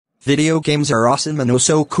Video games are awesome and oh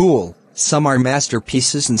so cool. Some are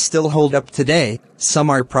masterpieces and still hold up today,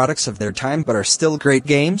 some are products of their time but are still great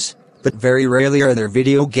games, but very rarely are there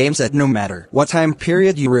video games that no matter what time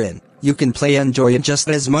period you're in, you can play and enjoy it just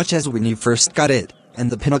as much as when you first got it.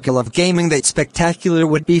 And the pinnacle of gaming that's spectacular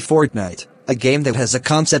would be Fortnite, a game that has a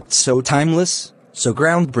concept so timeless, so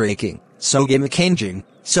groundbreaking, so game-changing,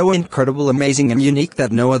 so incredible, amazing and unique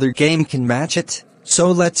that no other game can match it.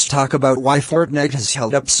 So let's talk about why Fortnite has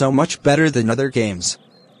held up so much better than other games.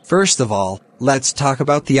 First of all, let's talk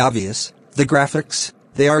about the obvious, the graphics.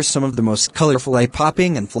 They are some of the most colorful,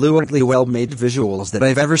 eye-popping and fluently well-made visuals that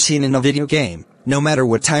I've ever seen in a video game. No matter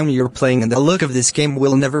what time you're playing, and the look of this game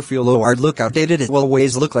will never feel or look outdated. It will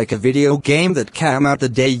always look like a video game that came out the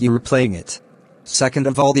day you were playing it. Second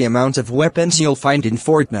of all, the amount of weapons you'll find in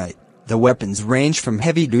Fortnite. The weapons range from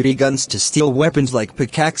heavy-duty guns to steel weapons like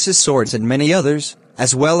pickaxes, swords and many others,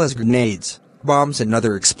 as well as grenades, bombs and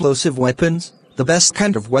other explosive weapons. The best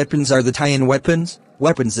kind of weapons are the tie-in weapons,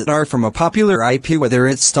 weapons that are from a popular IP, whether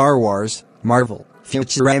it's Star Wars, Marvel,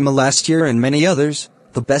 Futurama last year and many others.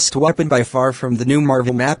 The best weapon by far from the new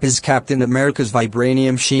Marvel map is Captain America's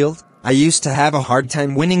vibranium shield. I used to have a hard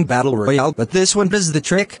time winning Battle Royale, but this one does the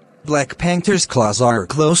trick. Black Panther's claws are a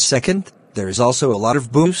close second. There's also a lot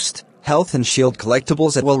of boost, health and shield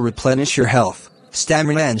collectibles that will replenish your health,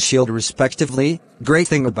 stamina and shield respectively. Great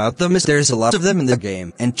thing about them is there's a lot of them in the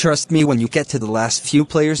game, and trust me, when you get to the last few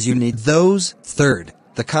players you need those. Third,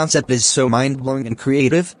 the concept is so mind-blowing and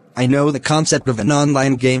creative. I know the concept of an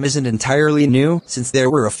online game isn't entirely new, since there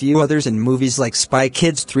were a few others in movies like Spy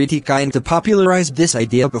Kids 3D kinda popularized this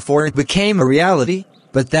idea before it became a reality.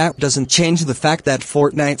 But that doesn't change the fact that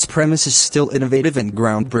Fortnite's premise is still innovative and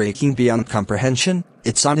groundbreaking beyond comprehension.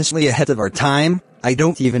 It's honestly ahead of our time. I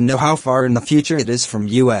don't even know how far in the future it is from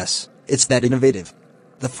US. It's that innovative.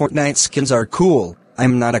 The Fortnite skins are cool.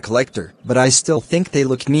 I'm not a collector, but I still think they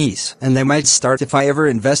look nice, and they might start if I ever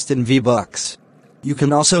invest in V-Bucks. You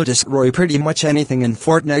can also destroy pretty much anything in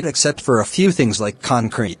Fortnite except for a few things like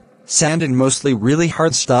concrete, sand and mostly really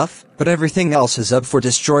hard stuff, but everything else is up for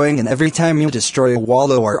destroying, and every time you destroy a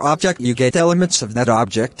wall or object you get elements of that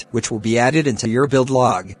object, which will be added into your build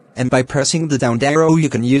log, and by pressing the down arrow you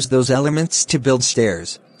can use those elements to build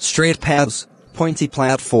stairs, straight paths, pointy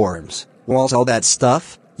platforms, walls, all that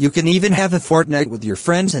stuff. You can even have a Fortnite with your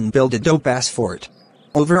friends and build a dope-ass fort.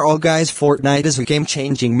 Overall guys, Fortnite is a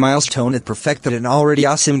game-changing milestone. It perfected an already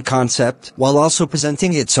awesome concept, while also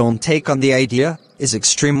presenting its own take on the idea, is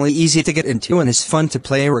extremely easy to get into and is fun to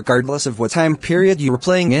play regardless of what time period you are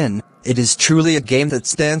playing in. It is truly a game that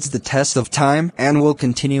stands the test of time and will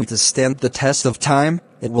continue to stand the test of time.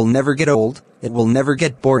 It will never get old, it will never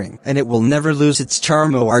get boring, and it will never lose its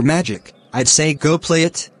charm or magic. I'd say go play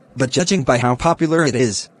it, but judging by how popular it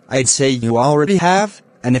is, I'd say you already have,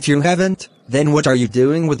 and if you haven't, then what are you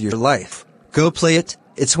doing with your life? Go play it.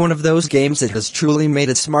 It's one of those games that has truly made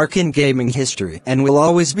its mark in gaming history and will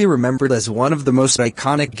always be remembered as one of the most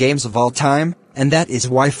iconic games of all time, and that is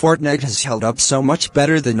why Fortnite has held up so much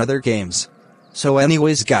better than other games. So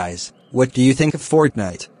anyways guys, what do you think of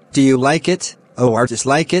Fortnite? Do you like it, or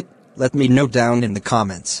dislike it? Let me know down in the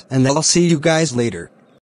comments, and I'll see you guys later.